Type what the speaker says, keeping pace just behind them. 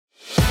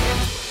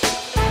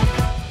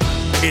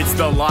It's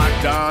the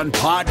Locked On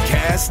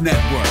Podcast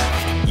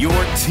Network, your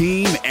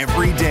team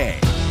every day.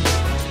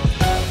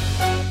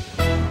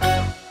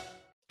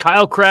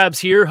 Kyle Krabs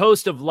here,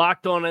 host of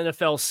Locked On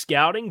NFL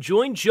Scouting.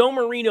 Join Joe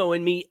Marino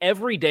and me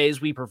every day as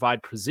we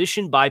provide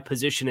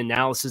position-by-position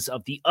analysis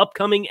of the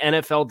upcoming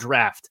NFL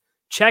Draft.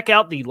 Check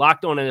out the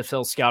Locked On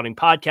NFL Scouting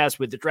podcast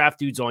with the Draft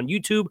Dudes on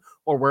YouTube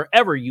or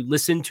wherever you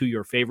listen to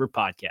your favorite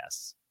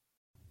podcasts.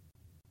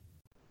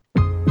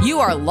 You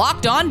are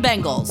Locked On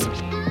Bengals,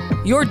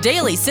 your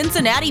daily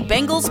Cincinnati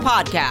Bengals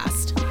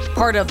podcast.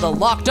 Part of the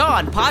Locked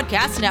On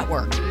Podcast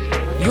Network,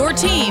 your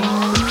team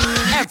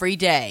every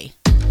day.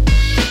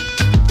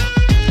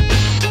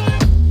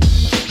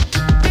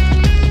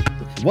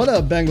 What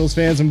up, Bengals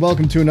fans, and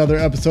welcome to another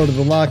episode of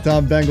the Locked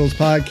On Bengals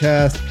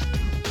podcast.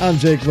 I'm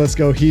Jake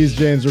Lisco. He's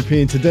James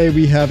Rapine. Today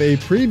we have a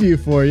preview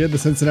for you. The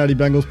Cincinnati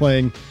Bengals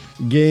playing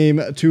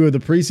Game 2 of the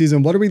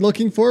preseason. What are we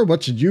looking for?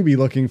 What should you be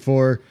looking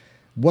for?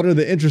 What are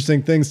the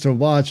interesting things to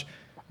watch?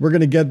 We're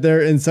going to get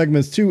there in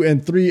segments 2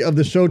 and 3 of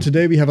the show.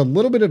 Today we have a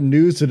little bit of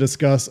news to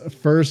discuss.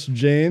 First,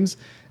 James,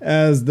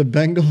 as the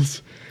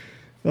Bengals...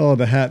 Oh,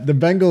 the hat. The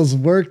Bengals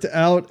worked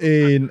out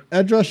an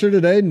edge rusher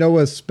today.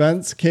 Noah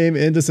Spence came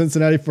into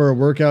Cincinnati for a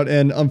workout,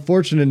 and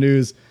unfortunate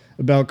news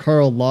about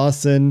Carl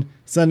Lawson,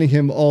 sending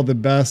him all the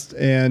best,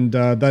 and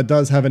that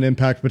does have an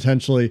impact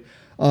potentially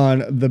on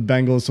the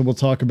Bengals, so we'll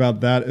talk about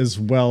that as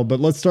well. But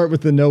let's start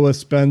with the Noah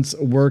Spence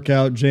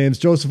workout, James.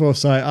 Joseph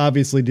Ossai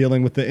obviously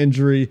dealing with the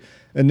injury.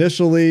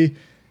 Initially,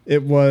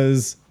 it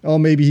was,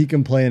 maybe he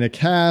can play in a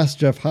cast.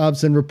 Jeff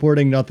Hobson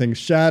reporting nothing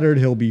shattered.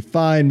 He'll be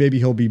fine. Maybe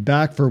he'll be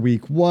back for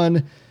week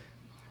 1.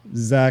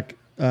 Zach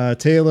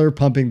Taylor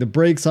pumping the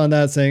brakes on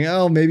that,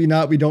 saying, maybe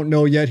not. We don't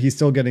know yet. He's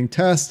still getting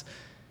tests.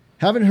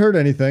 Haven't heard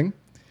anything.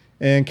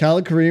 And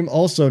Khalid Kareem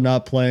also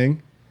not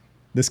playing.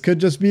 This could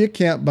just be a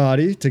camp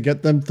body to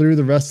get them through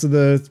the rest of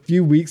the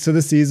few weeks of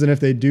the season if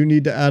they do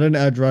need to add an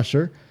edge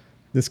rusher.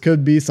 This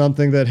could be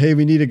something that, hey,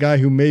 we need a guy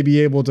who may be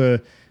able to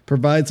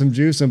provide some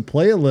juice and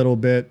play a little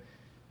bit.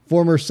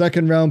 Former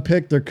second-round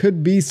pick, there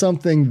could be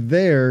something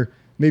there,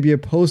 maybe a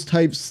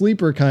post-type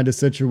sleeper kind of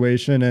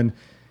situation, and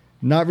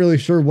not really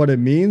sure what it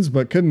means,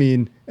 but could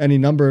mean any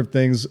number of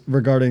things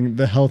regarding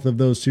the health of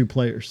those two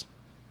players.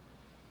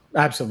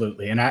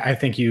 Absolutely, and I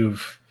think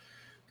you've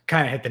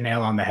kind of hit the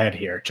nail on the head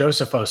here.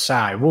 Joseph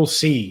Ossai, we'll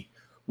see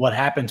what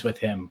happens with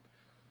him,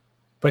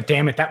 but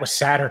damn it, that was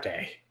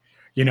Saturday.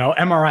 You know,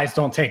 MRIs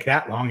don't take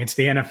that long. It's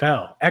the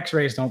NFL.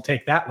 X-rays don't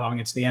take that long.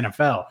 It's the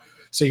NFL.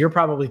 So you're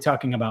probably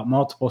talking about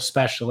multiple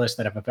specialists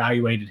that have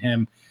evaluated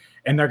him,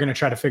 and they're going to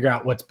try to figure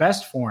out what's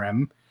best for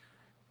him.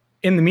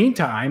 In the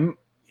meantime,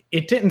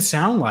 it didn't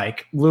sound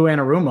like Lou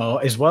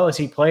Anarumo, as well as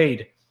he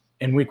played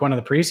in week 1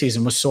 of the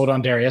preseason, was sold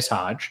on Darius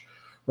Hodge,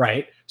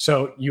 right?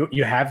 So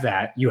you have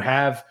that. You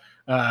have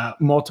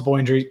multiple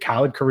injuries.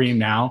 Khalid Kareem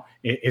now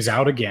is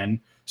out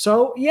again.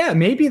 So, yeah,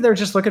 maybe they're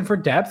just looking for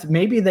depth.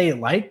 Maybe they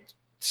liked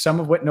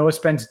some of what Noah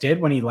Spence did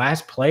when he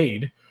last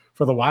played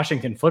for the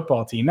Washington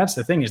football team. That's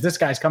the thing, is this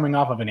guy's coming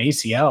off of an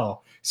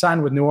ACL,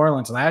 signed with New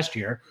Orleans last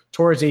year,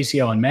 tore his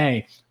ACL in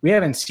May. We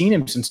haven't seen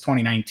him since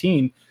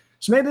 2019.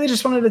 So maybe they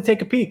just wanted to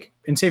take a peek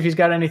and see if he's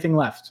got anything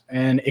left.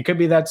 And it could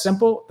be that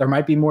simple. There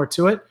might be more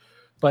to it,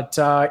 but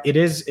it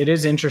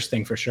is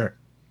interesting for sure.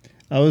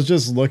 I was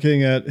just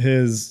looking at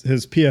his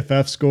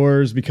PFF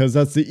scores because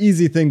that's the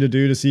easy thing to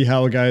do to see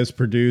how a guy has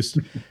produced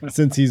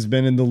since he's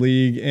been in the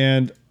league.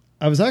 And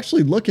I was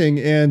actually looking,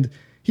 and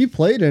he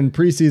played in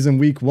preseason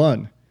week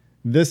 1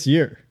 this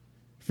year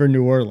for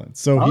New Orleans.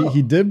 So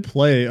he did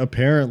play,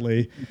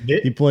 apparently.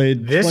 He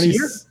played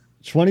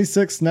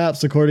 26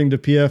 snaps, according to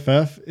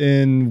PFF,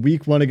 in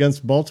week 1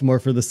 against Baltimore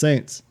for the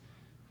Saints.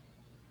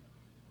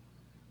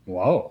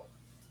 Whoa.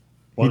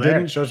 Well,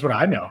 that shows what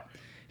I know.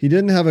 He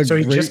didn't have a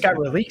he just got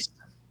released.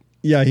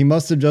 Yeah, he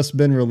must have just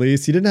been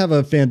released. He didn't have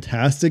a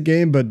fantastic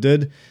game, but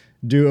did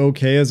do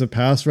okay as a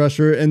pass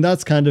rusher, and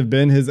that's kind of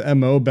been his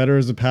MO, better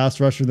as a pass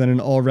rusher than an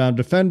all-around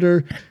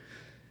defender.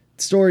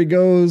 Story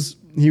goes,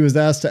 he was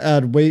asked to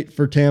add weight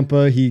for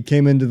Tampa. He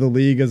came into the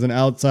league as an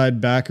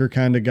outside backer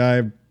kind of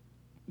guy.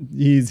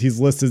 He's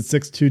listed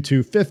 6'2",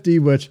 250,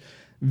 which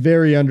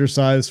very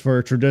undersized for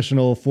a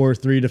traditional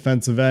 4'3"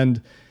 defensive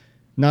end.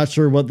 Not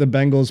sure what the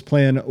Bengals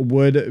plan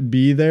would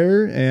be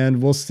there,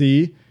 and we'll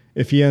see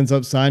if he ends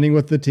up signing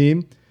with the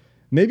team.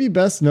 Maybe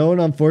best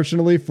known,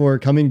 unfortunately, for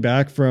coming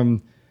back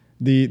from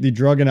the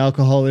drug and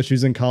alcohol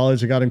issues in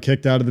college that got him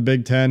kicked out of the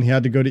Big Ten. He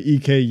had to go to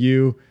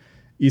EKU,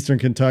 Eastern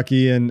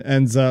Kentucky, and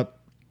ends up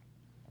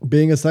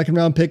being a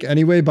second-round pick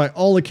anyway. By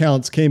all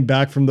accounts, came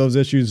back from those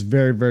issues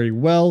very, very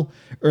well,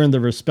 earned the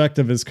respect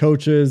of his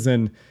coaches,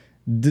 and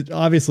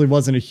obviously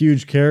wasn't a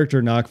huge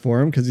character knock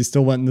for him because he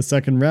still went in the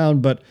second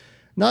round, but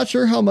not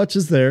sure how much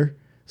is there,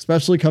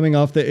 especially coming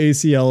off the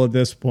ACL at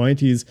this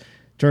point. He's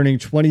turning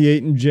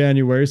 28 in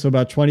January, so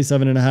about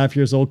 27 and a half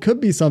years old.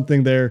 Could be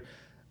something there,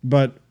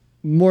 but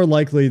more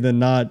likely than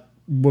not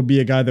would be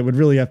a guy that would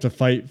really have to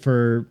fight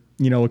for,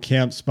 a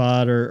camp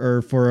spot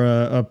or for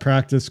a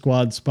practice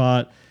squad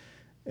spot,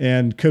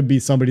 and could be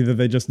somebody that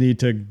they just need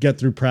to get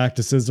through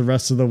practices the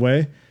rest of the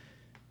way.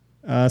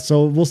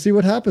 So we'll see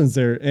what happens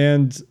there.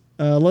 And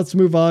let's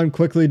move on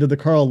quickly to the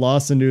Carl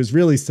Lawson news.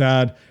 Really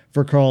sad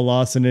for Carl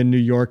Lawson in New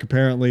York.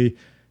 Apparently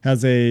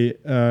has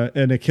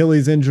an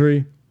Achilles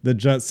injury. The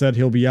Jets said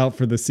he'll be out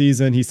for the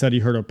season. He said he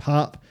heard a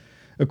pop,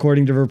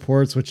 according to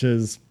reports, which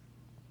is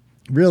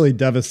really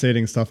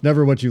devastating stuff.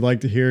 Never what you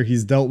like to hear.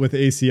 He's dealt with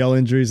ACL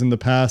injuries in the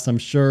past. I'm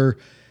sure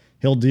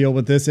he'll deal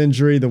with this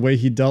injury the way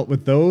he dealt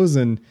with those.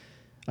 And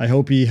I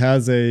hope he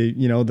has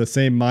the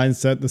same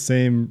mindset, the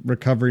same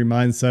recovery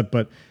mindset.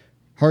 But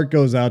heart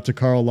goes out to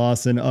Carl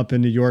Lawson up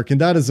in New York. And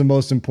that is the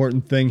most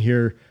important thing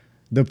here.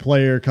 The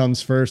player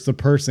comes first. The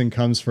person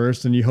comes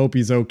first. And you hope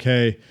he's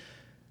okay.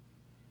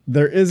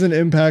 There is an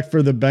impact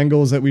for the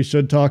Bengals that we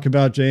should talk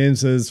about,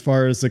 James, as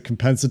far as the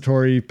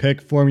compensatory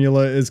pick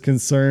formula is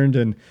concerned.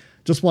 And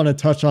just want to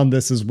touch on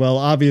this as well.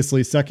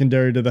 Obviously,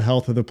 secondary to the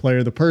health of the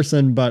player, the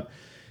person. But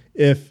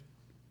if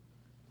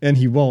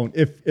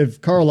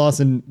Carl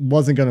Lawson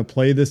wasn't going to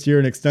play this year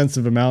an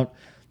extensive amount,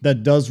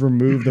 that does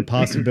remove the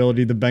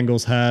possibility the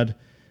Bengals had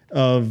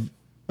of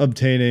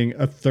obtaining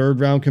a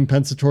third-round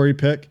compensatory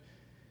pick.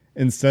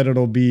 Instead,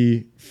 it'll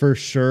be for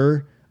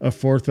sure a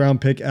fourth-round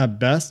pick at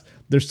best.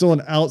 There's still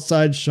an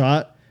outside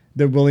shot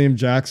that William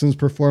Jackson's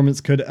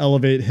performance could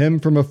elevate him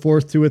from a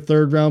fourth to a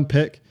third-round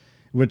pick,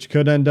 which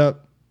could end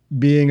up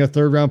being a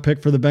third-round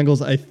pick for the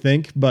Bengals, I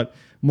think. But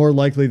more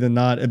likely than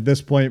not, at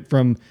this point,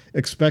 from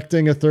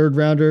expecting a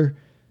third-rounder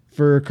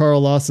for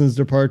Carl Lawson's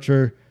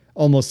departure,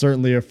 almost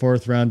certainly a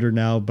fourth-rounder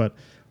now. But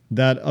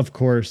that, of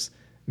course,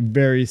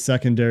 very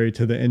secondary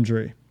to the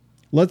injury.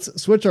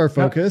 Let's switch our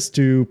focus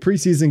to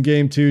preseason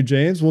game 2,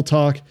 James. We'll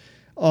talk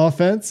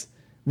offense.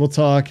 We'll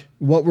talk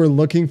what we're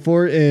looking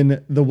for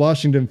in the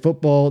Washington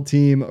football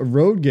team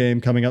road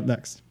game coming up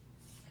next.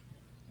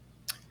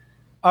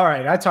 All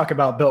right. I talk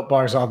about Built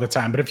Bars all the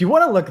time, but if you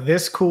want to look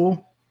this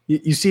cool,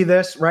 you see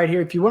this right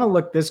here. If you want to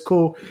look this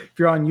cool, if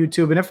you're on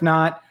YouTube, and if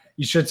not,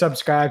 you should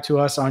subscribe to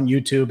us on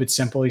YouTube. It's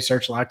simply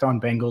search Locked On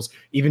Bengals,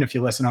 even if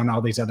you listen on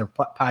all these other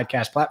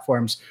podcast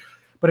platforms.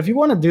 But if you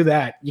want to do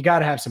that, you got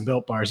to have some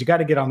Built Bars. You got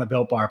to get on the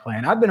Built Bar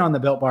plan. I've been on the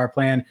Built Bar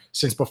plan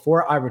since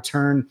before I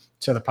returned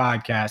to the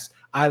podcast.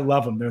 I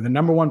love them. They're the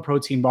number one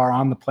protein bar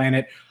on the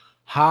planet.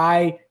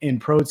 High in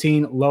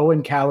protein, low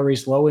in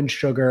calories, low in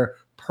sugar.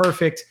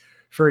 Perfect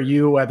for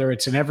you, whether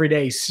it's an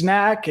everyday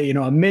snack, a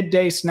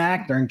midday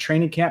snack during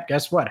training camp.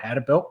 Guess what? Had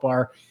a Built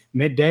Bar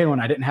midday when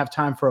I didn't have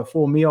time for a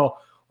full meal.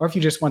 Or if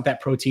you just want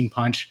that protein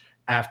punch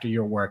after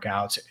your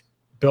workouts,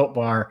 Built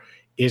Bar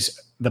is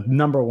the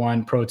number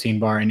one protein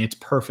bar, and it's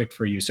perfect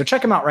for you. So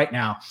check them out right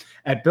now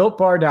at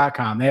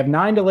BuiltBar.com. They have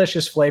 9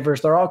 delicious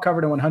flavors. They're all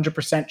covered in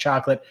 100%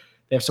 chocolate.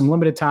 They have some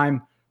limited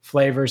time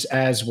flavors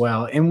as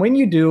well. And when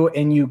you do,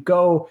 and you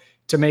go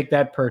to make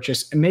that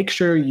purchase, make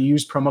sure you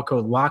use promo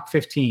code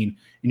LOCK15,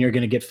 and you're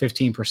going to get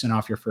 15%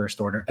 off your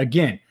first order.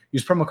 Again,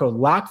 use promo code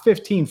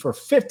LOCK15 for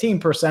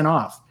 15%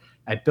 off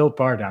at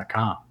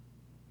BuiltBar.com.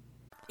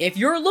 If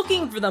you're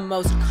looking for the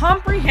most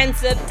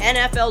comprehensive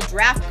NFL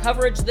draft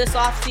coverage this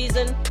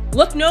offseason,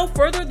 look no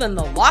further than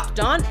the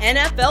Locked On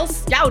NFL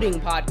Scouting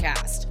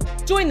Podcast.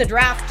 Join the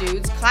draft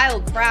dudes,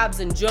 Kyle Krabs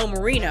and Joe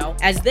Marino,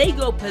 as they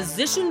go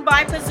position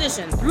by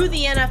position through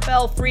the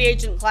NFL free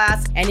agent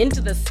class and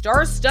into the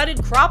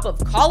star-studded crop of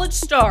college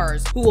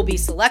stars who will be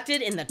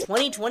selected in the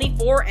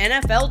 2024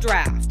 NFL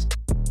Draft.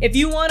 If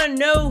you want to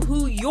know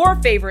who your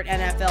favorite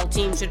NFL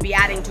team should be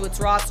adding to its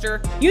roster,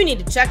 you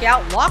need to check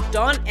out Locked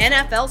On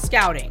NFL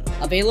Scouting,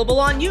 available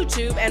on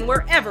YouTube and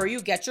wherever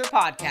you get your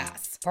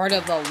podcasts. Part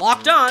of the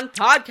Locked On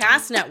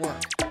Podcast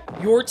Network,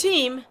 your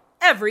team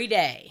every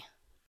day.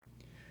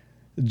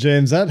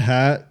 James, that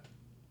hat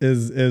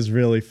is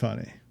really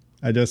funny.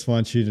 I just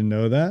want you to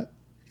know that,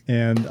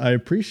 and I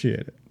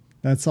appreciate it.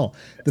 That's all.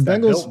 The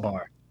Bengals Built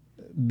Bar.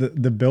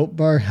 The Built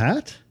Bar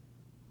hat?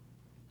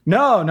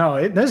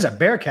 No, this is a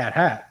Bearcat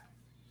hat.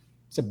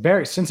 It's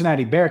a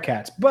Cincinnati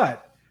Bearcats,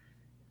 but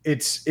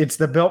it's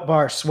the Built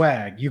Bar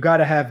swag. You got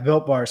to have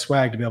Built Bar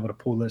swag to be able to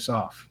pull this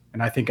off,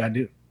 and I think I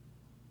do.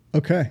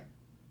 Okay,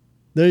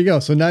 there you go.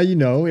 So now you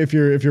know, if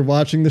you're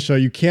watching the show,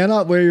 you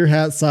cannot wear your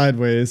hat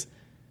sideways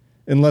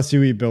unless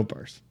you eat Built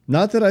Bars.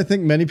 Not that I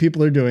think many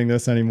people are doing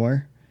this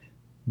anymore,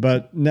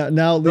 but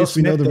now at least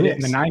we know the rules. In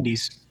the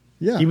 90s,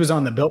 yeah, he was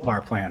on the Built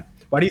Bar plan.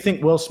 Why do you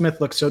think Will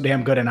Smith looks so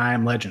damn good in I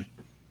Am Legend?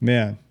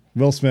 Man,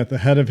 Will Smith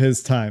ahead of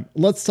his time.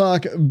 Let's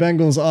talk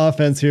Bengals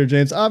offense here,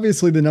 James.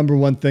 Obviously, the number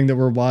one thing that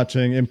we're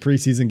watching in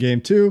preseason game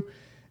 2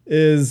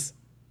 is,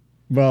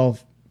 well,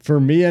 for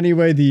me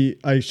anyway,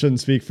 I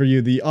shouldn't speak for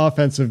you, the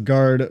offensive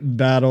guard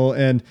battle.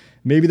 And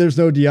maybe there's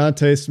no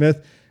Deontay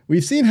Smith.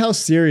 We've seen how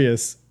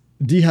serious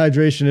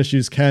dehydration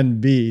issues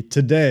can be.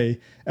 Today,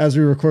 as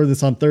we record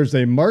this on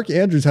Thursday, Mark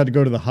Andrews had to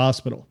go to the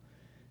hospital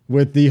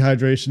with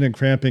dehydration and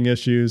cramping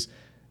issues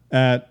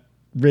at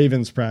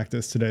Ravens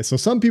practice today. So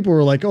some people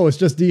were like, oh, it's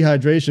just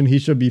dehydration. He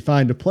should be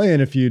fine to play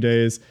in a few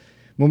days.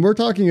 When we're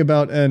talking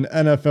about an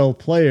NFL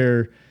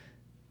player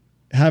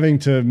having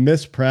to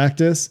miss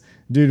practice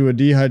due to a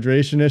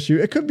dehydration issue,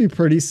 it could be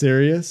pretty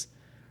serious.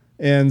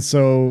 And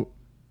so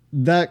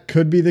that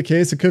could be the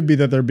case. It could be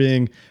that they're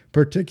being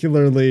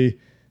particularly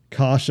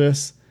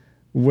cautious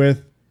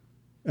with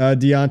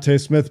Deontay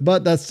Smith,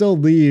 but that still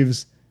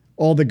leaves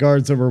all the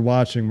guards that we're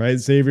watching, right?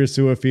 Xavier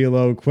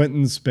Su'a-Filo,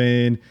 Quentin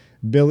Spain,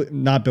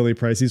 not Billy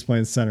Price, he's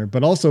playing center,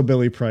 but also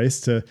Billy Price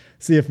to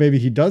see if maybe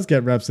he does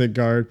get reps at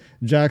guard,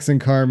 Jackson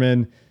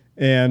Carman,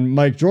 and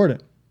Mike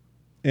Jordan.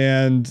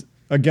 And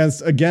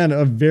against, again,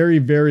 a very,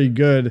 very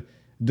good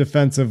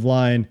defensive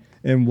line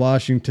in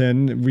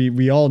Washington.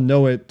 We all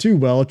know it too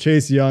well.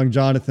 Chase Young,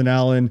 Jonathan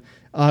Allen,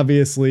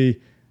 obviously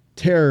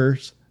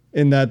terrors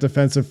in that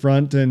defensive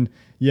front. And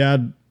you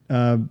add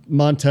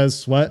Montez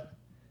Sweat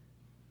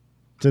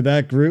to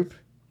that group.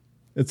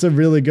 It's a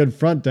really good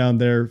front down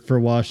there for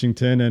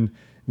Washington, and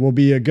will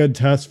be a good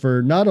test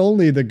for not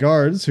only the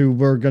guards, who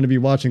we're going to be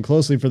watching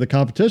closely for the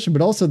competition,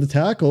 but also the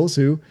tackles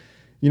who,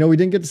 we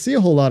didn't get to see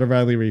a whole lot of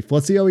Riley Reif.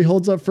 Let's see how he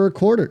holds up for a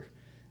quarter.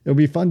 It'll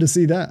be fun to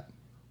see that.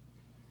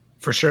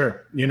 For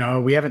sure.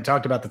 We haven't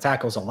talked about the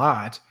tackles a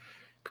lot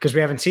because we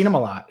haven't seen them a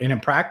lot. And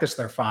in practice,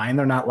 they're fine.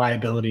 They're not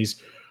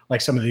liabilities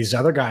like some of these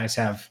other guys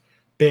have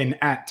been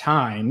at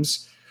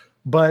times.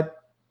 But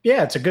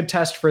yeah, it's a good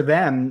test for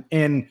them.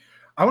 And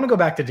I want to go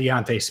back to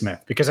Deontay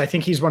Smith because I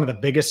think he's one of the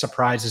biggest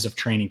surprises of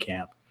training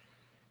camp.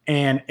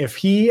 And if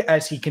he,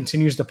 as he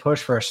continues to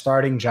push for a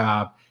starting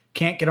job,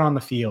 can't get on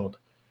the field,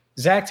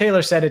 Zach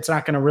Taylor said it's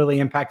not going to really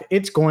impact it.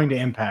 It's going to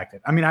impact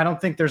it. I mean, I don't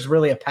think there's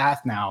really a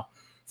path now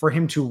for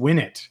him to win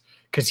it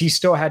because he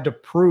still had to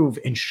prove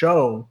and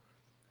show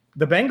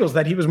the Bengals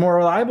that he was more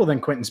reliable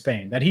than Quentin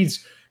Spain, that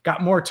he's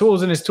got more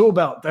tools in his tool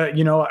belt,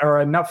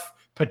 or enough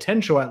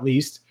potential at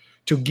least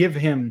to give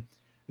him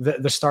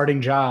the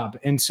starting job.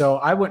 And so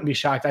I wouldn't be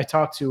shocked. I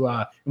talked to,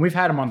 and we've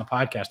had him on the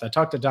podcast, I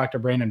talked to Dr.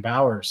 Brandon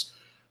Bowers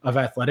of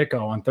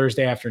Athletico on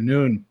Thursday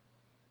afternoon,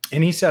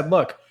 and he said,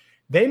 look,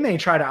 they may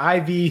try to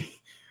IV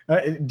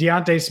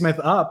Deontay Smith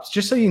up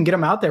just so you can get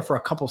him out there for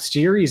a couple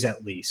series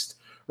at least,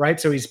 right?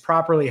 So he's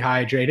properly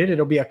hydrated.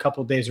 It'll be a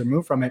couple days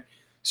removed from it.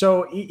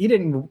 So he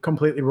didn't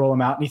completely roll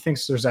him out, and he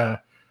thinks there's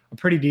a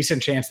pretty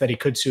decent chance that he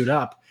could suit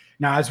up.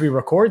 Now, as we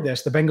record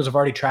this, the Bengals have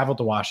already traveled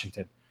to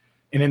Washington.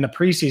 And in the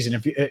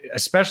preseason,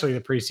 especially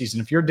the preseason,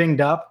 if you're dinged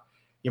up,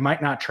 you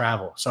might not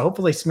travel. So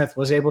hopefully Smith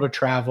was able to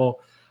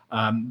travel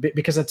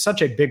because it's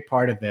such a big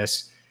part of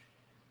this.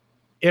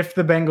 If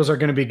the Bengals are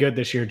going to be good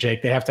this year,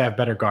 Jake, they have to have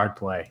better guard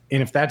play.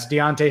 And if that's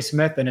Deontay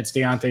Smith, then it's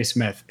Deontay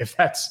Smith. If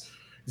that's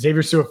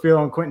Xavier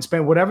Su'a-Filo and Quentin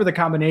Spain, whatever the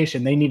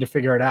combination, they need to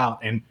figure it out.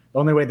 And the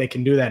only way they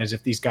can do that is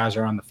if these guys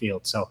are on the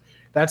field. So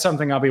that's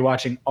something I'll be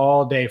watching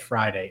all day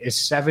Friday. Is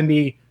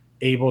 70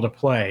 able to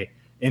play?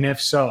 And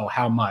if so,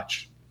 how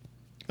much?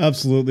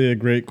 Absolutely a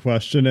great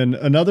question. And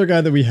another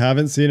guy that we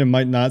haven't seen and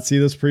might not see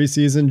this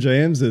preseason,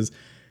 James, is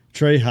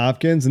Trey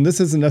Hopkins. And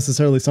this isn't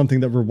necessarily something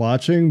that we're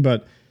watching,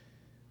 but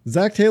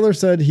Zach Taylor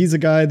said he's a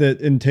guy that,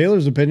 in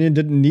Taylor's opinion,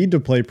 didn't need to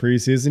play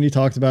preseason. He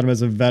talked about him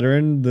as a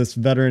veteran, this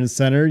veteran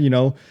center.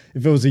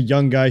 If it was a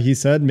young guy, he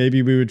said,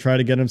 maybe we would try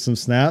to get him some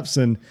snaps.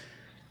 And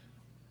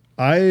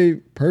I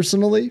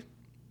personally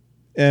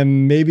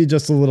am maybe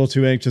just a little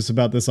too anxious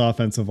about this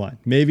offensive line.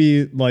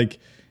 Maybe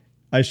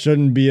I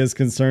shouldn't be as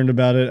concerned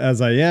about it as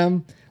I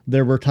am.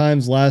 There were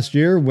times last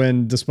year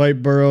when,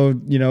 despite Burrow,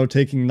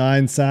 taking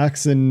 9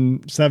 sacks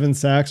and 7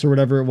 sacks or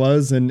whatever it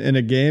was in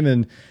a game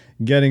and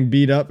getting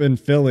beat up in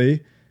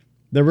Philly,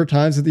 there were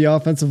times that the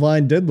offensive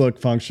line did look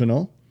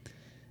functional.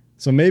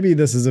 So maybe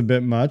this is a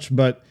bit much,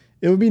 but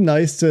it would be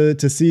nice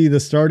to see the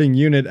starting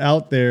unit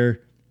out there,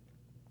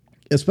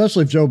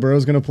 especially if Joe Burrow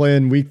is going to play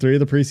in week 3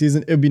 of the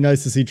preseason. It would be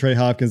nice to see Trey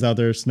Hopkins out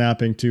there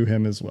snapping to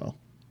him as well.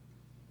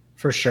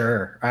 For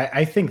sure.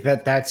 I think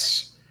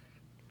that's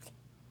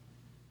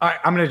 –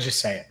 I'm going to just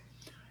say it.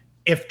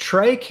 If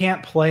Trey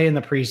can't play in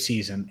the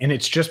preseason and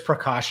it's just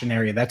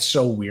precautionary, that's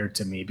so weird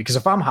to me. Because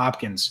if I'm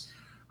Hopkins,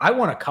 I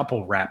want a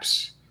couple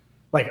reps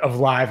of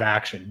live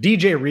action.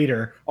 DJ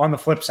Reader, on the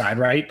flip side,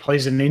 right,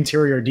 plays an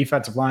interior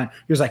defensive line.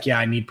 He was like, yeah,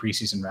 I need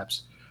preseason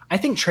reps. I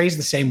think Trey's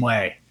the same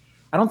way.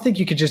 I don't think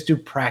you could just do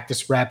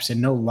practice reps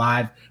and no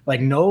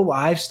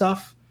live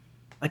stuff.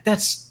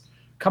 That's –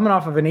 coming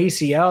off of an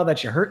ACL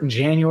that you hurt in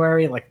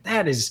January,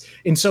 that is,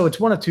 and so it's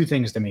one of two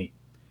things to me.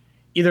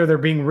 Either they're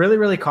being really,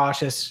 really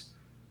cautious,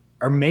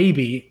 or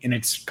maybe, and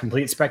it's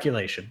complete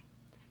speculation,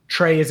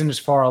 Trey isn't as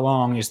far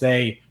along as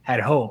they had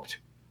hoped,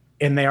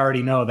 and they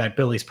already know that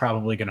Billy's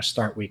probably going to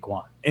start week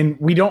 1. And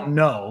we don't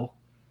know,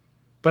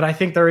 but I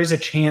think there is a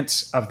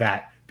chance of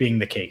that being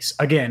the case.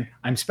 Again,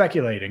 I'm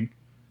speculating,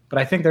 but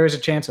I think there is a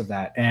chance of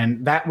that.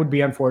 And that would be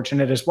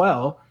unfortunate as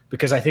well,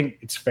 because I think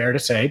it's fair to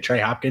say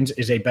Trey Hopkins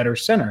is a better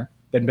center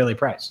than Billy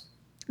Price.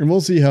 And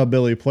we'll see how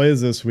Billy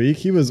plays this week.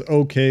 He was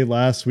okay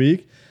last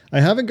week. I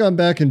haven't gone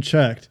back and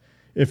checked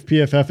if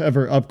PFF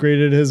ever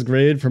upgraded his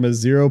grade from a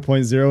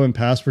 0.0 in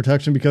pass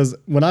protection, because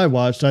when I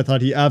watched, I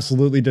thought he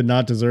absolutely did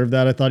not deserve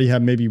that. I thought he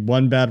had maybe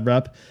 1 bad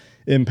rep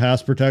in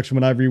pass protection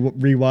when I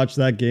rewatched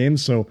that game.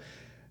 So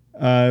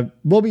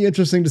will be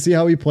interesting to see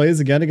how he plays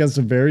again against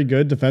a very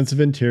good defensive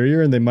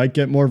interior, and they might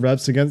get more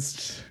reps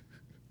against...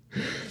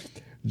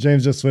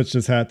 James just switched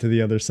his hat to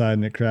the other side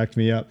and it cracked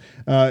me up.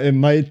 It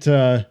might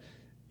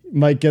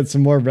might get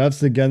some more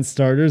reps against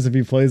starters if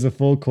he plays a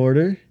full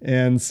quarter.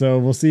 And so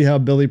we'll see how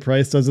Billy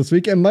Price does this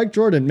week. And Mike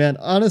Jordan, man,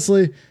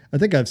 honestly, I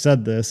think I've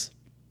said this.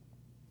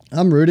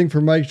 I'm rooting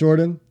for Mike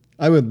Jordan.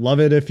 I would love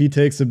it if he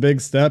takes a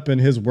big step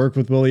and his work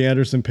with Willie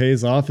Anderson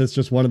pays off. It's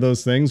just one of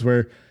those things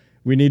where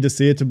we need to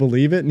see it to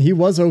believe it. And he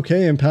was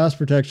okay in pass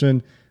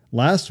protection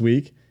last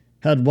week.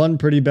 Had one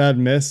pretty bad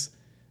miss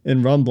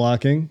in run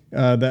blocking.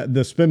 That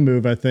the spin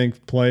move, I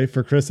think, play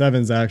for Chris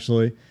Evans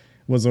actually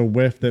was a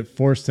whiff that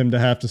forced him to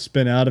have to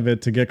spin out of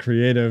it to get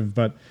creative.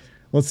 But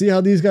let's see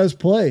how these guys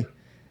play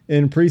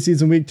in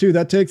preseason week 2.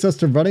 That takes us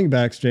to running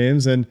backs,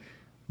 James. And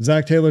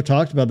Zach Taylor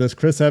talked about this.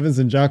 Chris Evans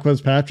and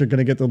Jaquez Patrick going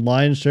to get the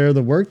lion's share of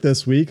the work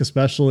this week,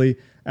 especially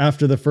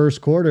after the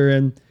first quarter.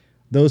 And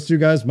those two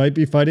guys might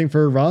be fighting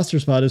for a roster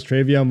spot as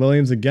Travion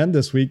Williams again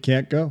this week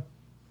can't go.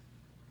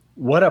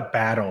 What a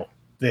battle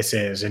this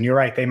is. And you're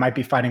right. They might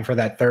be fighting for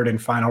that third and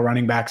final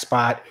running back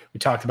spot. We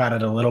talked about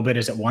it a little bit.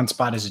 Is it one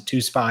spot? Is it two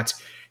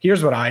spots?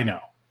 Here's what I know.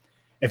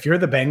 If you're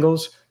the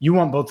Bengals, you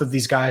want both of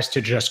these guys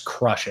to just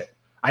crush it.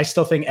 I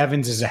still think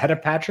Evans is ahead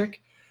of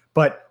Patrick,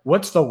 but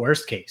what's the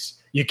worst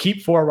case? You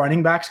keep 4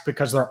 running backs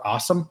because they're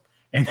awesome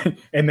and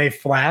they've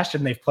flashed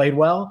and they've played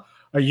well,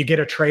 or you get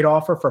a trade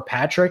offer for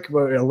Patrick,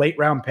 a late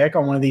round pick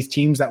on one of these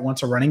teams that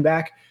wants a running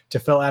back to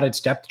fill out its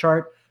depth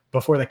chart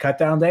before the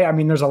cutdown day. I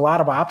mean, there's a lot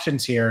of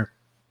options here.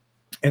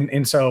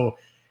 And so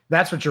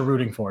that's what you're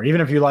rooting for.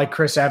 Even if you like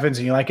Chris Evans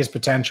and you like his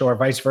potential or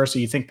vice versa,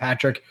 you think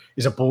Patrick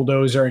is a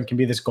bulldozer and can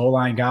be this goal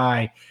line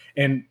guy.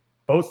 And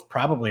both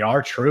probably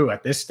are true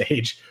at this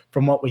stage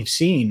from what we've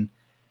seen.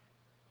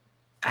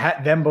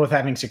 Them both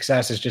having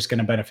success is just going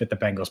to benefit the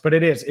Bengals. But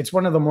it's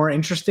one of the more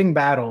interesting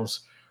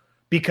battles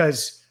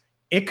because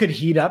it could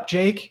heat up,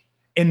 Jake,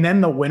 and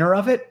then the winner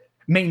of it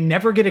may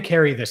never get a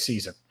carry this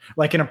season.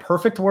 Like in a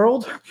perfect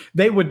world,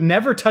 they would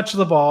never touch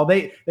the ball.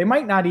 They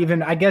might not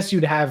even, I guess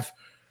you'd have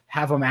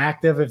them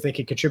active if they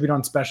could contribute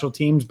on special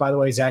teams. By the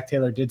way, Zach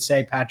Taylor did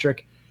say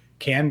Patrick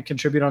can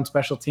contribute on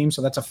special teams,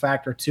 so that's a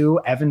factor too.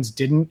 Evans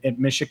didn't at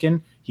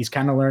Michigan. He's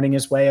kind of learning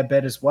his way a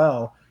bit as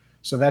well.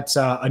 So that's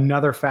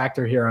another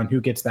factor here on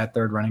who gets that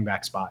third running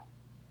back spot.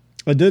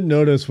 I did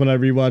notice when I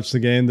rewatched the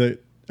game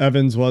that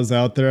Evans was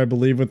out there, I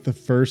believe, with the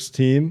first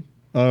team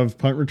of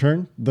punt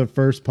return. The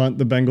first punt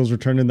the Bengals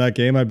returned in that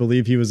game, I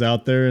believe he was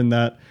out there in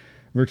that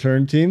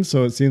return team.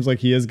 So it seems like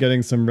he is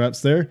getting some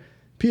reps there.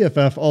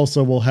 PFF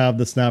also will have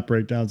the snap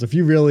breakdowns. If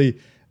you really,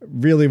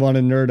 really want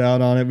to nerd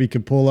out on it, we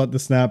could pull up the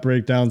snap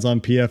breakdowns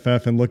on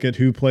PFF and look at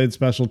who played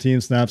special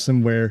team snaps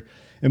and where.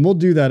 And we'll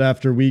do that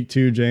after week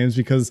 2, James,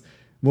 because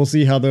we'll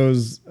see how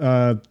those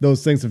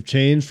things have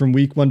changed from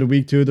week 1 to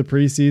week 2 of the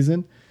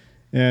preseason.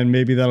 And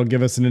maybe that'll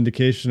give us an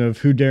indication of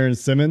who Darren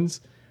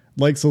Simmons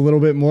likes a little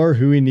bit more,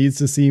 who he needs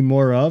to see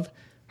more of.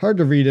 Hard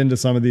to read into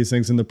some of these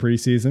things in the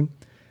preseason.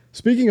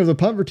 Speaking of the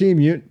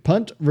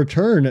punt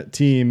return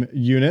team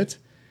unit,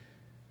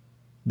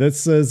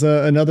 this is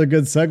another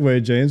good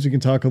segue, James. We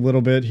can talk a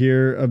little bit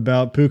here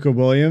about Puka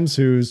Williams,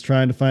 who's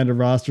trying to find a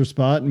roster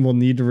spot and will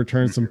need to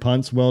return some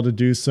punts well to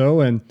do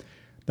so. And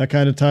that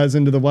kind of ties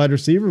into the wide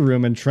receiver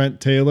room and Trent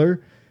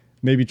Taylor,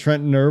 maybe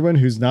Trenton Irwin,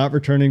 who's not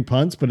returning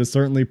punts, but is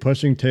certainly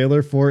pushing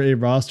Taylor for a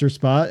roster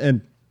spot.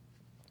 And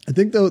I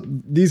think though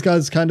these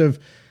guys kind of,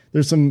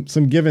 there's some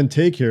give and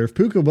take here. If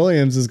Puka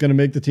Williams is going to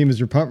make the team as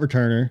your punt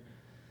returner,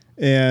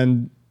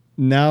 and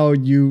now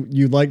you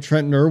like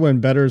Trenton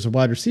Irwin better as a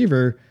wide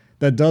receiver,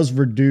 that does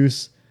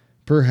reduce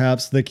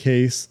perhaps the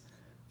case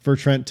for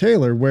Trent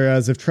Taylor.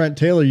 Whereas if Trent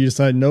Taylor, you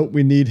decide, nope,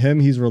 we need him,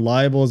 he's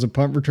reliable as a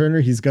punt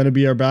returner, he's going to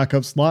be our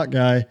backup slot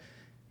guy,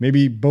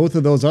 maybe both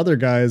of those other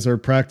guys are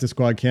practice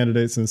squad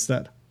candidates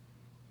instead.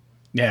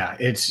 Yeah,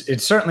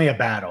 it's certainly a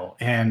battle,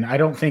 and I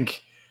don't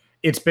think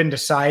it's been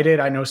decided.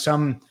 I know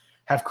some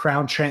have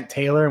crowned Trent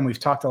Taylor, and we've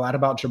talked a lot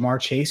about Jamar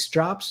Chase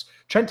drops.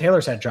 Trent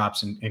Taylor's had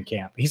drops in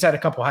camp. He's had a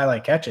couple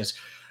highlight catches,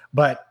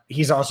 but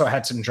he's also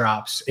had some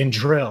drops in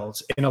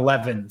drills, in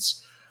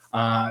 11s,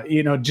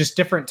 just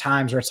different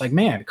times where it's like,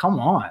 man, come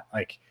on.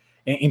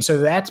 And so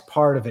that's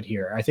part of it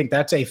here. I think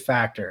that's a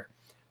factor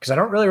because I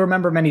don't really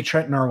remember many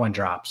Trenton Irwin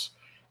drops.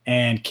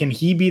 And can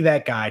he be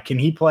that guy? Can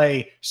he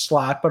play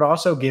slot, but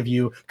also give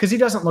you, because he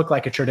doesn't look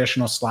like a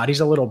traditional slot. He's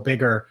a little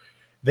bigger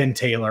than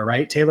Taylor,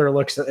 right? Taylor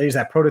he's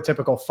that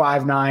prototypical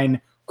 5'9",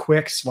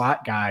 quick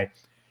slot guy.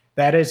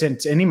 That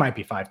isn't, and he might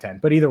be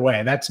 5'10", but either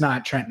way, that's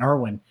not Trenton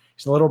Irwin.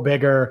 He's a little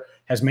bigger,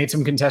 has made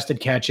some contested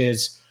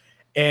catches.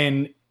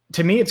 And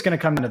to me, it's going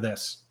to come to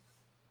this.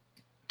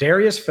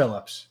 Darius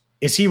Phillips,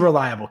 is he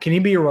reliable? Can he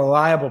be a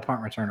reliable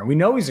punt returner? We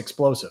know he's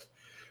explosive,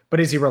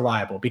 but is he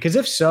reliable? Because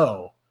if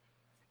so,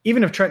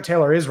 even if Trent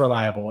Taylor is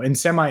reliable and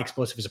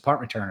semi-explosive as a punt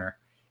returner,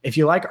 if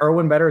you like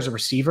Irwin better as a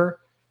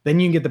receiver,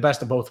 then you can get the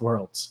best of both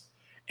worlds.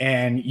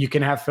 And you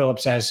can have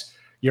Phillips as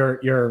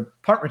your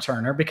punt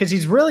returner because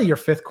he's really your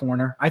fifth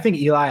corner. I think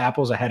Eli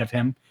Apple's ahead of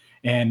him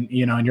and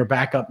your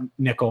backup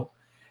nickel.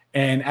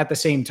 And at the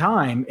same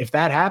time, if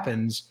that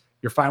happens,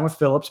 you're fine with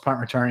Phillips punt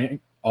returning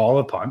all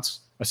the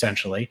punts,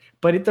 essentially.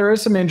 But there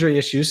is some injury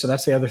issues, so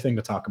that's the other thing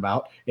to talk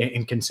about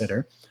and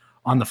consider.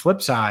 On the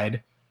flip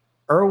side,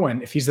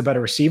 Irwin, if he's the better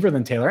receiver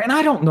than Taylor, and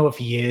I don't know if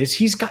he is.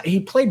 He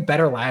played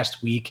better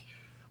last week,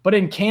 but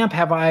in camp,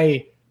 have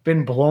I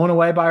been blown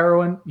away by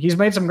Irwin? He's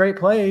made some great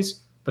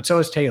plays, but so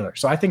has Taylor.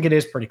 So I think it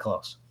is pretty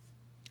close.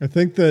 I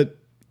think that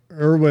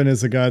Irwin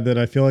is a guy that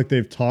I feel like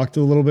they've talked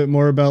a little bit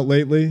more about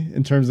lately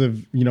in terms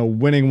of,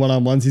 winning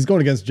one-on-ones. He's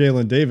going against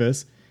Jalen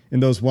Davis in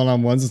those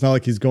one-on-ones. It's not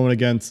like he's going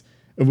against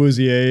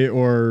Awuzie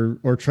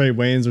or Trey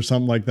Waynes or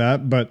something like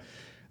that, but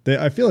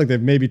I feel like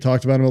they've maybe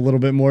talked about him a little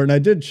bit more. And I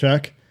did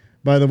check,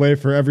 by the way,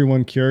 for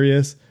everyone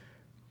curious,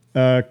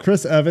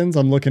 Chris Evans,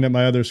 I'm looking at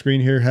my other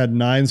screen here, had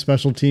 9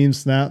 special team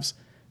snaps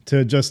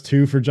to just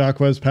 2 for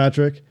Jaquez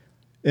Patrick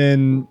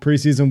in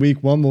preseason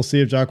week 1. We'll see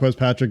if Jaquez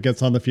Patrick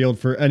gets on the field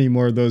for any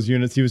more of those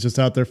units. He was just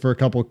out there for a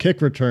couple kick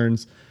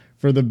returns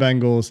for the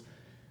Bengals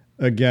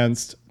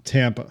against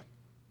Tampa.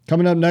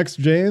 Coming up next,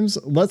 James,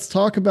 let's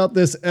talk about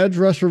this edge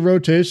rusher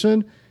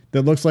rotation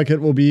that looks like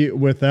it will be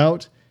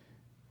without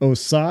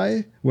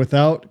Osai,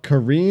 without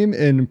Kareem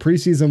in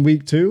preseason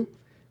week 2.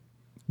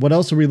 What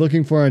else are we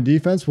looking for on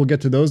defense? We'll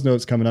get to those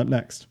notes coming up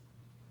next.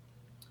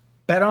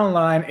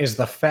 BetOnline is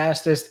the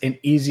fastest and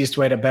easiest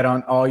way to bet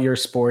on all your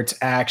sports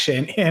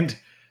action. And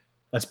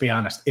let's be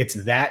honest, it's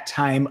that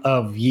time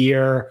of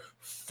year.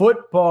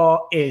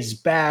 Football is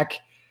back,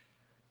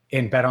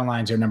 and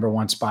BetOnline is your number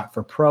one spot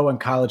for pro and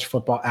college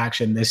football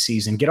action this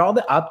season. Get all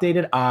the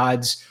updated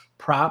odds,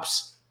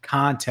 props,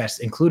 contests,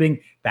 including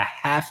the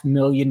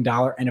 $500,000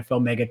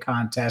 NFL Mega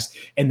Contest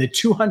and the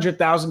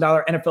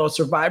 $200,000 NFL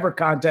Survivor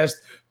Contest.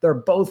 They're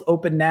both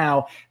open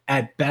now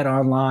at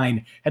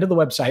BetOnline. Head to the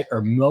website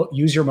or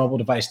use your mobile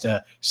device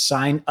to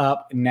sign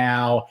up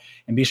now.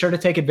 And be sure to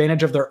take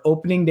advantage of their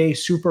opening day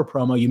super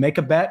promo. You make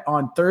a bet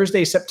on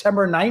Thursday,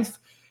 September 9th,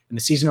 in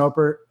the season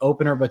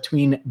opener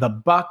between the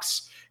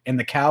Bucs and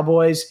the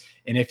Cowboys.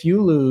 And if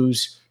you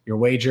lose, your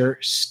wager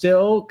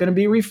still going to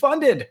be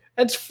refunded.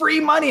 That's free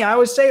money. I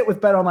always say it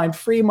with BetOnline,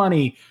 free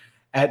money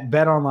at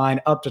BetOnline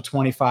up to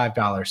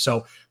 $25.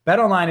 So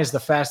BetOnline is the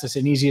fastest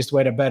and easiest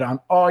way to bet on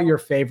all your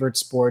favorite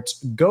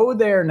sports. Go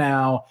there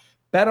now,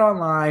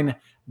 betonline.ag,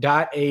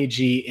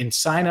 and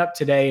sign up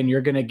today, and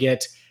you're going to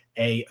get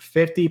a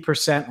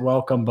 50%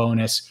 welcome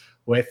bonus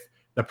with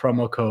the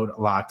promo code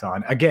Locked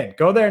On. Again,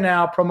 go there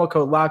now, promo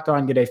code Locked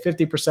On, get a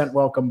 50%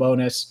 welcome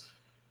bonus.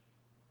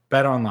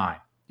 BetOnline,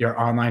 your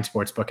online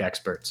sportsbook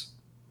experts.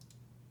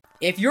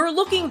 If you're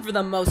looking for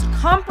the most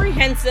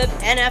comprehensive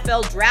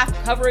NFL draft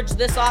coverage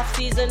this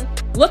offseason,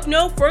 look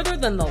no further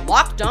than the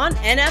Locked On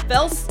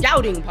NFL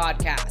Scouting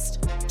Podcast.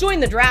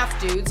 Join the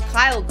draft dudes,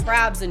 Kyle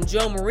Krabs and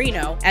Joe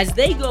Marino, as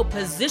they go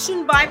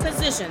position by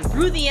position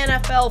through the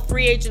NFL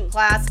free agent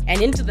class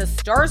and into the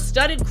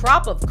star-studded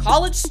crop of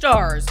college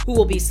stars who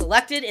will be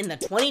selected in the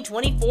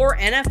 2024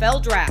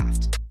 NFL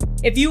Draft.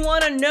 If you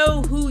want to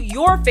know who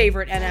your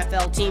favorite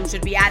NFL team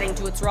should be adding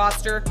to its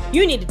roster,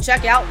 you need to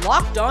check out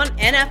Locked On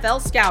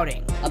NFL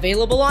Scouting,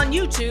 available on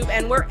YouTube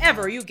and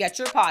wherever you get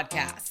your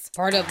podcasts.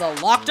 Part of the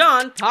Locked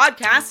On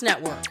Podcast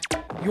Network,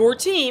 your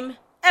team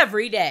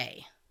every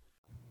day.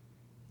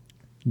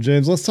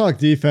 James, let's talk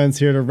defense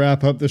here to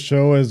wrap up the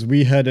show as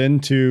we head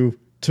into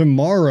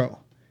tomorrow,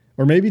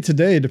 or maybe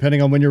today,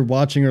 depending on when you're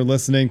watching or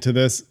listening to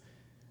this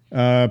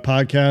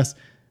podcast,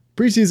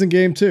 preseason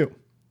game 2.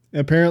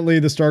 Apparently,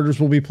 the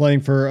starters will be playing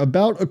for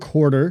about a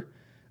quarter,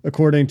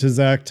 according to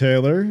Zach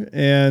Taylor.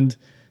 And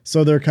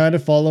so they're kind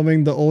of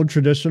following the old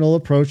traditional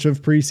approach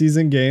of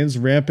preseason games,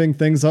 ramping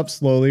things up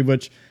slowly,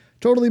 which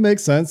totally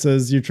makes sense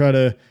as you try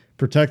to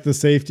protect the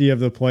safety of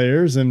the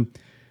players. And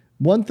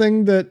one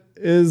thing that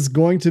is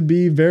going to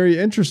be very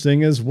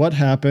interesting is what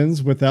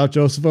happens without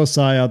Joseph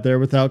Osai out there,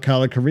 without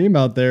Khalid Kareem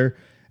out there,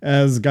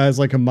 as guys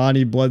like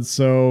Amani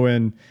Bledsoe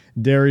and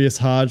Darius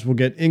Hodge will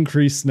get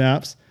increased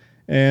snaps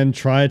and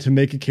try to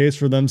make a case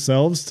for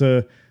themselves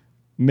to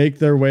make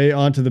their way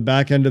onto the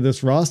back end of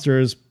this roster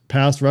as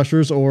pass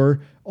rushers or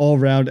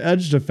all-round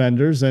edge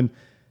defenders. And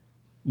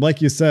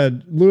like you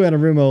said, Lou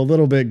Anarumo a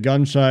little bit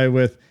gun-shy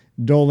with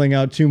doling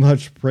out too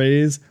much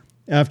praise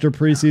after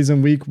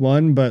preseason week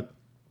 1, but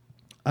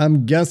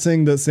I'm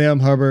guessing that Sam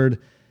Hubbard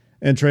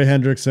and Trey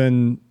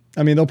Hendrickson,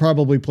 I mean, they'll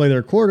probably play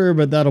their quarter,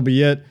 but that'll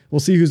be it.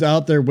 We'll see who's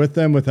out there with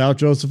them without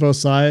Joseph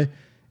Osai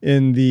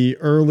in the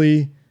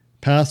early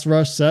pass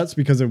rush sets,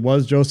 because it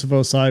was Joseph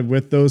Osai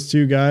with those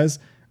two guys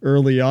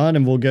early on,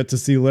 and we'll get to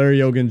see Larry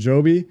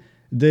Ogunjobi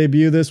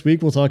debut this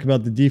week. We'll talk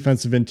about the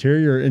defensive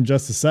interior in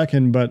just a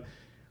second, but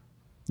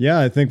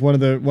yeah, I think one of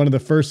the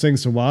first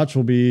things to watch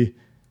will be,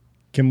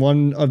 can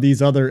one of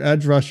these other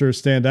edge rushers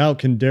stand out?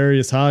 Can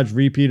Darius Hodge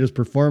repeat his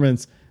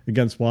performance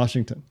against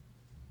Washington?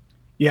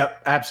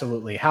 Yep,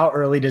 absolutely. How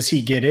early does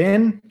he get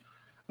in?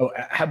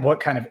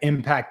 What kind of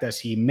impact does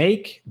he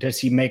make? Does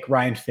he make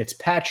Ryan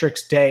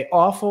Fitzpatrick's day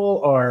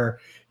awful, or,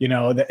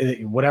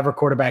 whatever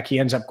quarterback he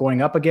ends up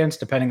going up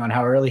against, depending on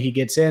how early he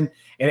gets in?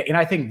 And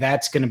I think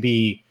that's going to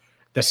be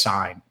the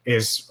sign,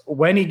 is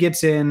when he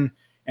gets in,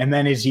 and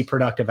then is he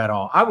productive at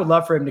all? I would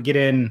love for him to get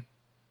in.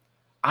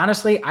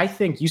 Honestly, I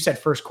think you said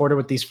first quarter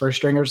with these first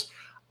stringers.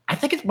 I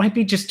think it might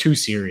be just 2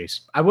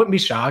 series. I wouldn't be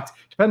shocked.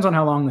 Depends on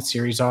how long the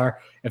series are.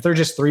 If they're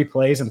just 3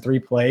 plays and 3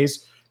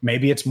 plays,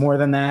 Maybe it's more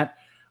than that,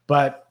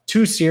 but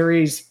 2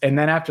 series. And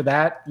then after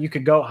that, you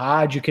could go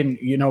Hodge. You can,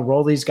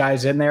 roll these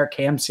guys in there,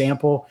 Cam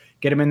Sample,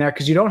 get him in there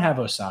because you don't have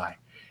Osai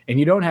and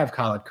you don't have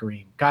Khalid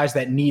Kareem, guys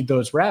that need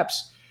those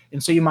reps.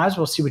 And so you might as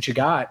well see what you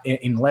got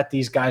and let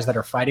these guys that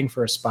are fighting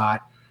for a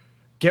spot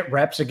get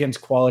reps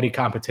against quality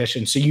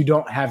competition so you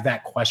don't have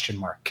that question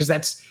mark. Because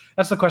that's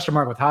the question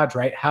mark with Hodge,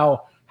 right?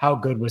 How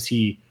good was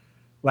he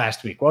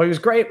last week? Well, he was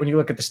great when you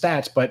look at the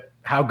stats, but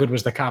how good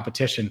was the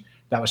competition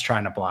that was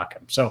trying to block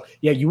him? So,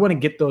 yeah, you want to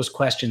get those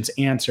questions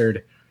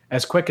answered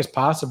as quick as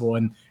possible.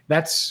 And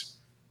that's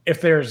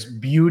if there's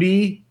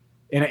beauty,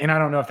 and I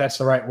don't know if that's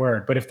the right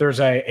word, but if there's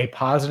a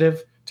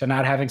positive to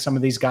not having some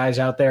of these guys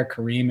out there,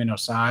 Kareem and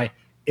Osai,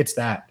 it's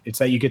that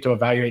you get to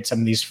evaluate some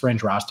of these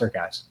fringe roster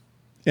guys.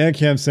 And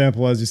Cam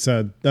Sample, as you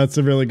said, that's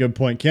a really good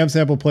point. Cam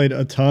Sample played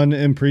a ton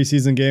in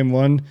preseason game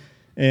 1,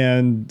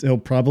 and he'll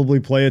probably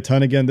play a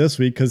ton again this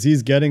week because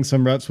he's getting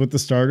some reps with the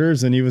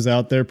starters, and he was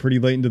out there pretty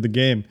late into the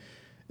game.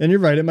 And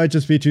you're right, it might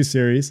just be 2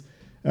 series.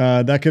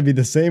 That could be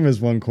the same as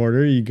 1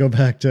 quarter. You go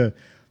back to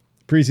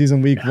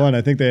preseason week 1,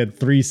 I think they had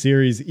 3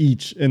 series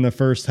each in the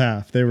first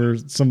half. There were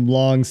some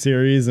long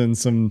series and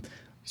some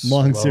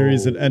long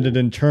series that ended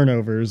in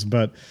turnovers,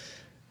 but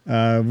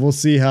we'll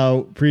see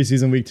how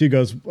preseason week 2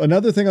 goes.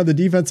 Another thing on the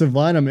defensive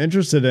line I'm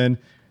interested in,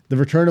 the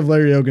return of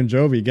Larry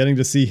Ogunjobi, getting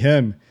to see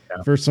him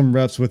for some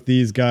reps with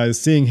these guys,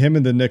 seeing him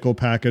in the nickel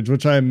package,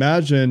 which I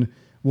imagine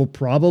will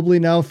probably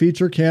now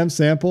feature Cam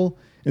Sample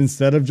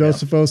instead of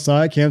Joseph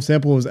Osai. Cam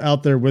Sample was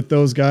out there with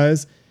those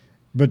guys,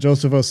 but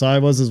Joseph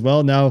Osai was as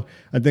well. Now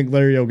I think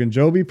Larry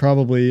Ogunjobi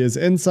probably is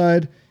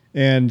inside,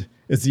 and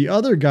is the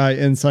other guy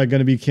inside going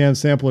to be Cam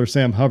Sample or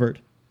Sam Hubbard?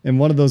 And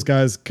one of those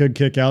guys could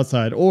kick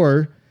outside,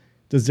 or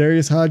does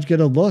Darius Hodge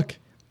get a look?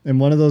 And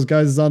one of those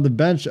guys is on the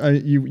bench.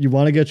 You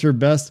want to get your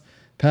best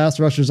pass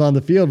rushers on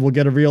the field. We'll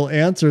get a real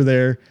answer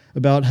there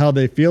about how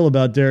they feel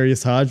about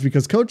Darius Hodge,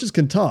 because coaches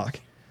can talk,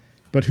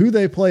 but who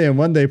they play and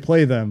when they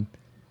play them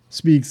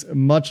speaks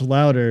much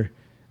louder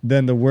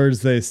than the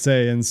words they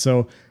say. And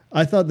so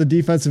I thought the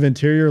defensive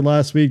interior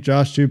last week,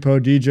 Josh Tupou,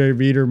 DJ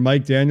Reader,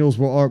 Mike Daniels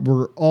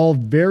were all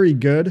very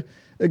good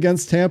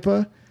against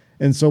Tampa.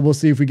 And so we'll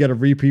see if we get a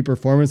repeat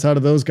performance out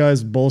of those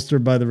guys,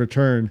 bolstered by the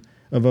return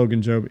of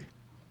Ogunjobi.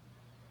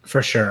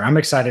 For sure. I'm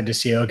excited to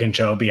see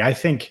Ogunjobi. I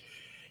think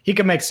he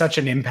can make such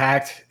an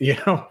impact,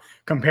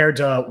 compared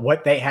to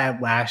what they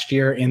had last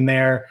year in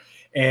there.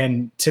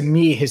 And to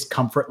me, his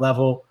comfort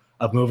level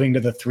of moving to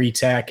the 3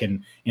 tech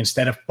and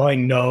instead of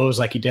playing nose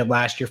like he did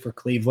last year for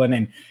Cleveland.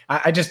 And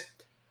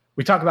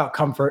we talk about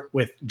comfort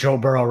with Joe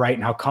Burrow, right?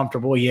 And how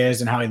comfortable he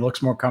is and how he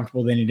looks more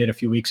comfortable than he did a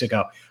few weeks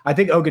ago. I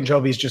think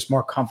Ogunjobi is just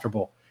more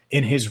comfortable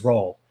in his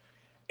role.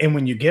 And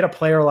when you get a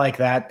player like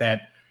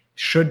that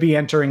should be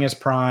entering his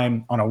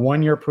prime on a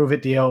 1-year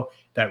prove-it deal,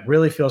 that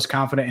really feels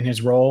confident in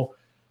his role,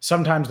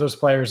 sometimes those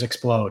players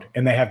explode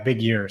and they have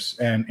big years.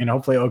 And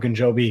hopefully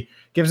Ogunjobi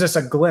gives us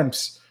a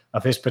glimpse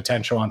of his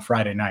potential on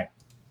Friday night.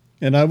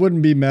 And I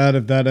wouldn't be mad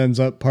if that ends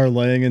up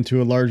parlaying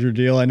into a larger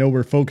deal. I know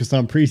we're focused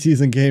on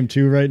preseason game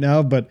 2 right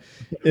now, but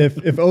if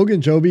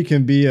Ogunjobi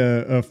can be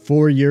a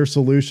 4-year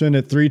solution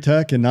at 3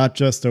 tech and not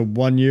just a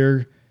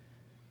 1-year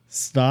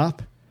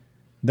stop,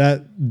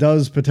 that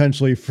does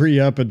potentially free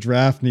up a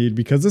draft need,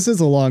 because this is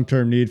a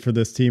long-term need for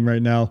this team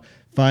right now,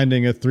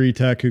 finding a 3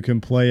 tech who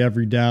can play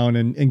every down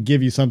and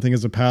give you something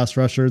as a pass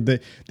rusher. They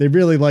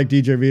really like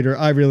DJ Reader.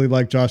 I really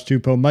like Josh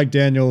Tupou. Mike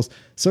Daniels,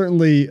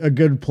 certainly a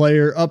good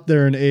player, up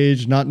there in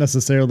age, not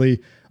necessarily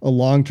a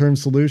long-term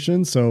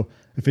solution. So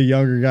if a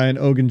younger guy in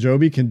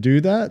Ogunjobi can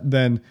do that,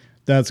 then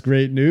that's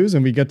great news,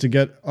 and we get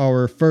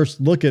our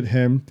first look at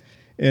him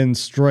in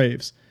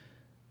stripes.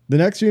 The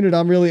next unit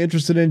I'm really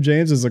interested in,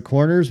 James, is the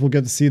corners. We'll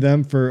get to see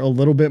them for a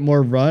little bit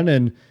more run.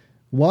 And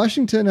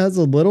Washington has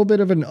a little bit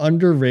of an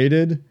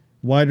underrated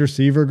wide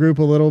receiver group,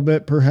 a little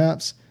bit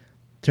perhaps.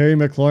 Terry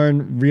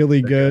McLaurin,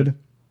 really good.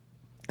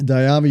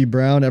 Diami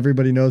Brown,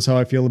 everybody knows how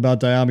I feel about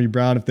Diami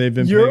Brown if they've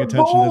been paying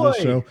attention to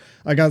this show.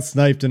 I got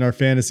sniped in our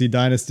Fantasy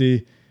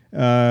Dynasty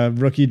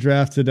rookie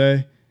draft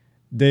today.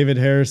 David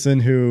Harrison,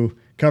 who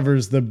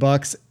covers the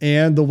Bucs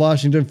and the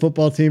Washington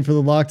football team for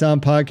the Locked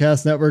On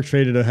Podcast Network,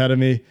 traded ahead of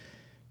me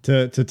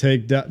to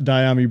take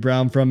Diami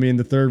Brown from me in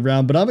the 3rd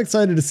round. But I'm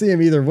excited to see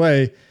him either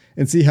way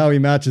and see how he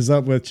matches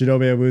up with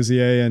Chidobe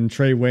Awuzie and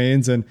Trey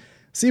Waynes, and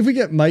see if we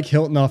get Mike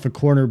Hilton off a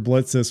corner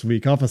blitz this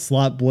week, off a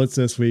slot blitz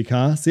this week,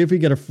 huh? See if we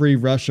get a free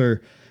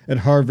rusher at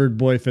Harvard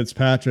boy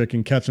Fitzpatrick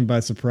and catch him by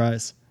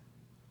surprise.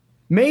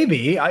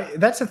 Maybe.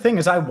 That's the thing,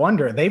 is I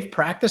wonder. They've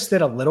practiced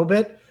it a little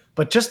bit,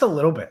 but just a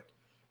little bit.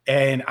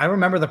 And I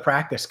remember the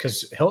practice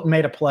because Hilton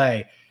made a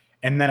play,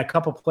 and then a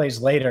couple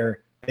plays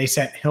later, they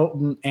sent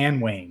Hilton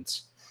and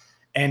Waynes.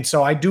 And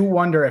so I do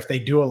wonder if they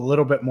do a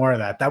little bit more of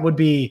that. That would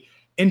be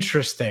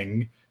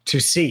interesting to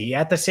see.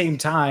 At the same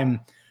time,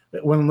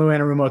 when Lou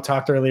Anarumo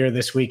talked earlier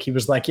this week, he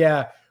was like,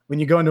 yeah,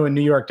 when you go into a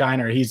New York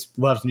diner, he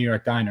loves New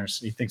York diners.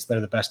 He thinks they're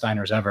the best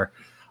diners ever.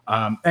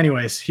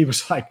 Anyways, he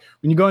was like,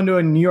 when you go into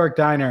a New York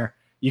diner,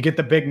 you get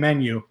the big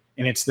menu,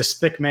 and it's this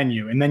thick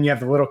menu. And then you have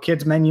the little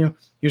kids menu.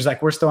 He was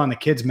like, we're still on the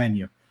kids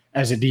menu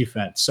as a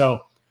defense.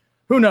 So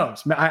who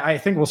knows? I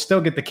think we'll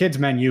still get the kids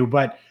menu,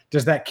 but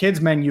does that kids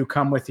menu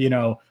come with,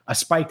 a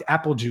spiked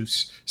apple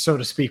juice, so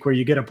to speak, where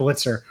you get a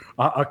blitzer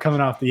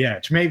coming off the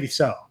edge? Maybe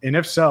so. And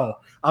if so,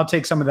 I'll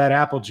take some of that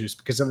apple juice,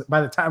 because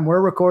by the time we're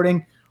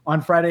recording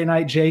on Friday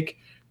night, Jake,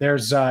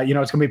 there's, it's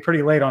going to be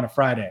pretty late on a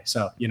Friday.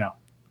 So, Yeah,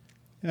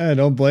 I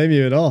don't blame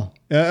you at all.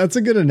 Yeah, that's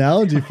a good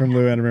analogy from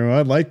Lou Anarumo.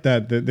 I like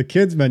that. The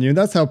kids menu, and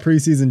that's how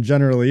preseason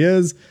generally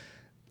is.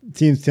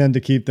 Teams tend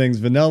to keep things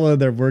vanilla.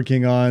 They're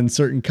working on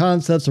certain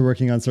concepts. They're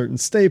working on certain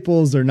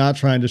staples. They're not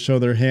trying to show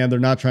their hand. They're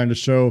not trying to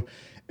show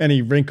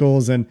any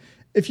wrinkles. And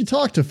if you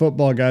talk to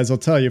football guys, they'll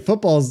tell you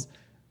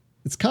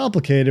it's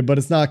complicated, but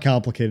it's not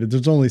complicated.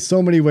 There's only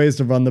so many ways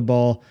to run the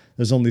ball.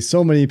 There's only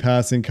so many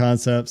passing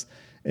concepts.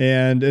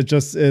 And it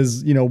just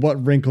is,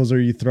 what wrinkles are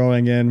you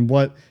throwing in?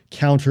 What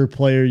counter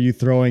play are you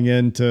throwing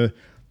into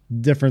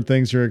different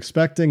things you're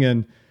expecting?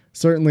 And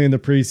certainly in the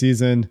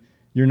preseason,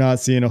 you're not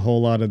seeing a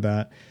whole lot of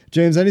that.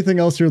 James, anything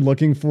else you're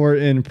looking for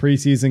in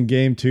preseason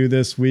game 2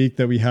 this week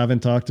that we haven't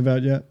talked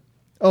about yet?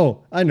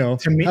 Oh, I know.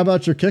 How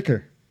about your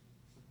kicker?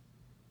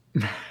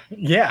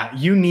 Yeah,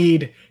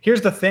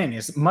 here's the thing,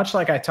 is much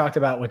like I talked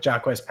about with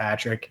Jacquez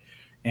Patrick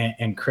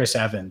and Chris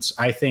Evans,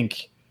 I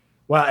think,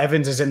 while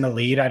Evans is in the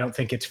lead, I don't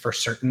think it's for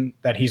certain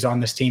that he's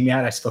on this team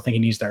yet. I still think he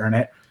needs to earn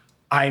it.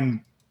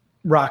 I'm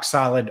rock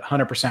solid,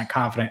 100%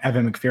 confident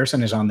Evan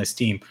McPherson is on this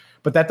team.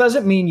 But that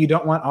doesn't mean you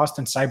don't want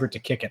Austin Seibert to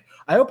kick it.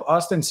 I hope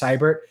Austin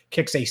Seibert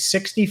kicks a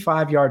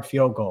 65-yard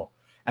field goal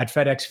at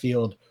FedEx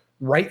Field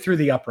right through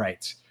the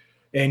uprights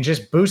and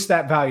just boost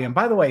that value. And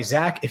by the way,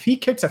 Zach, if he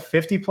kicks a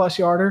 50-plus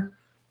yarder,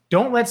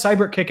 don't let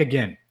Seibert kick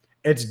again.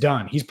 It's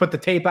done. He's put the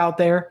tape out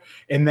there,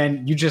 and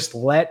then you just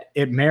let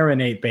it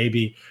marinate,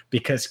 baby,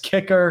 because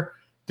kicker,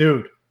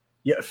 dude,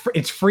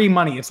 it's free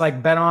money. It's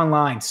like bet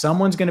online.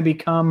 Someone's going to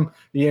become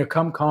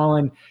come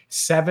calling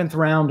 7th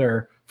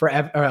rounder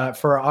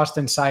for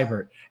Austin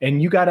Seibert.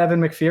 And you got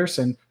Evan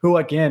McPherson, who,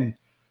 again,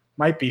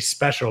 might be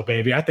special,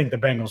 baby. I think the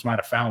Bengals might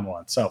have found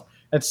one. So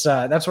that's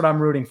what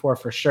I'm rooting for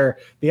sure.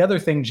 The other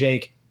thing,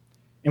 Jake,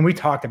 and we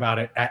talked about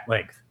it at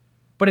length,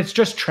 but it's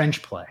just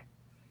trench play.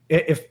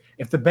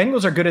 If the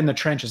Bengals are good in the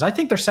trenches, I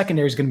think their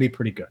secondary is going to be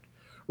pretty good,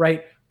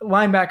 right?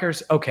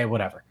 Linebackers, okay,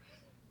 whatever.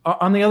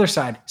 On the other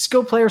side,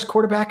 skill players,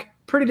 quarterback,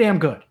 pretty damn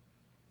good.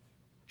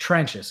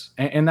 Trenches,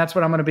 and that's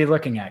what I'm going to be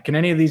looking at. Can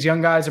any of these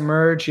young guys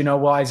emerge?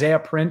 Will Isaiah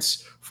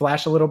Prince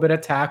flash a little bit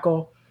of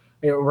tackle,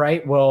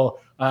 right? Will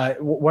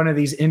one of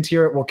these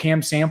will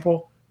Cam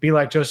Sample be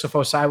like Joseph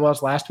Osai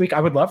was last week? I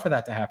would love for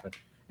that to happen.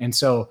 And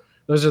so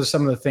those are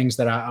some of the things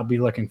that I'll be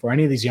looking for.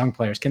 Any of these young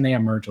players, can they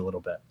emerge a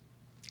little bit?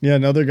 Yeah,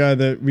 another guy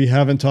that we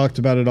haven't talked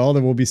about at all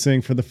that we'll be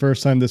seeing for the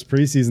first time this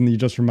preseason that you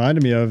just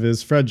reminded me of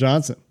is Fred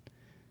Johnson.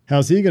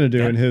 How's he going to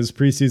do in his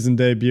preseason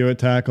debut at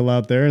tackle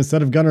out there?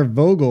 Instead of Gunnar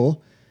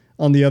Vogel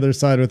on the other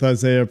side with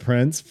Isaiah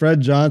Prince,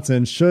 Fred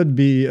Johnson should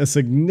be a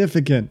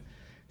significant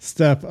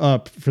step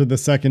up for the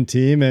second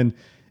team. And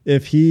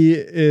if he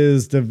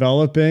is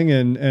developing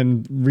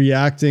and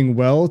reacting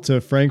well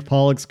to Frank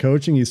Pollock's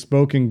coaching, he's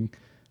spoken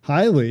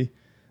highly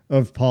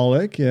of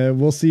Pollock.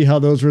 We'll see how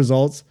those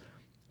results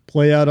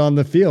play out on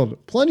the field.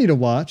 Plenty to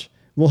watch.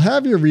 We'll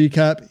have your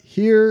recap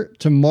here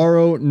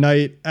tomorrow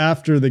night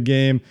after the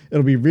game.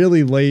 It'll be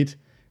really late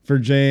for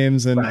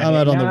James, and I'm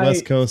out on the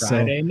West Coast.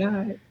 Friday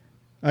night.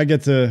 I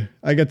get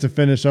to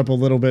finish up a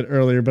little bit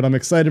earlier, but I'm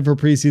excited for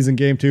preseason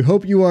game 2.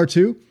 Hope you are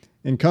too,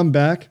 and come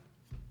back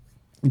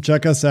and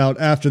check us out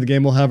after the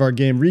game. We'll have our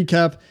game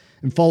recap,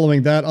 and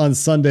following that on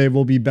Sunday,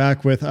 we'll be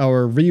back with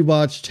our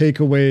rewatch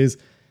takeaways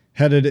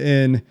headed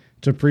in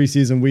to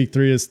preseason week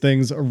 3 as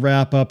things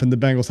wrap up and the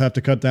Bengals have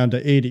to cut down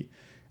to 80.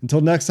 Until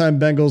next time,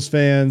 Bengals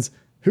fans,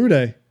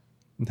 hooday,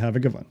 and have a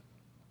good one.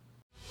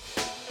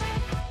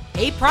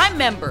 Hey, Prime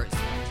members,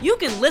 you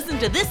can listen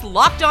to this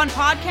Locked On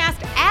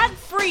podcast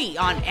ad-free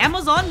on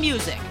Amazon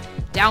Music.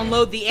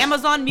 Download the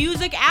Amazon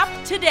Music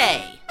app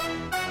today.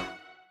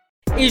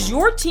 Is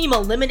your team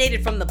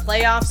eliminated from the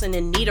playoffs and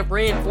in need of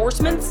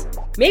reinforcements?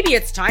 Maybe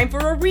it's time for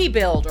a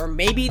rebuild, or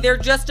maybe they're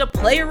just a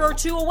player or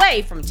two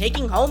away from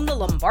taking home the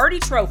Lombardi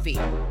Trophy.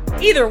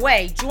 Either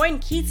way, join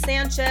Keith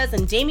Sanchez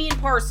and Damian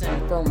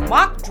Parson for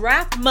Mock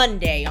Draft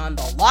Monday on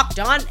the Locked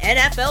On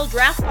NFL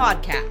Draft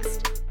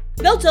Podcast.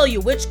 They'll tell you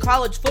which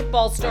college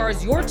football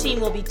stars your team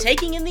will be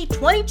taking in the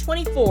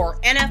 2024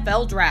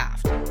 NFL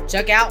Draft.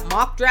 Check out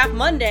Mock Draft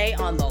Monday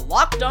on the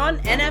Locked On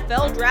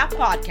NFL Draft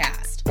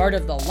Podcast, part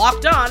of the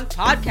Locked On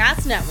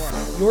Podcast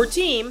Network, your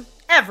team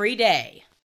every day.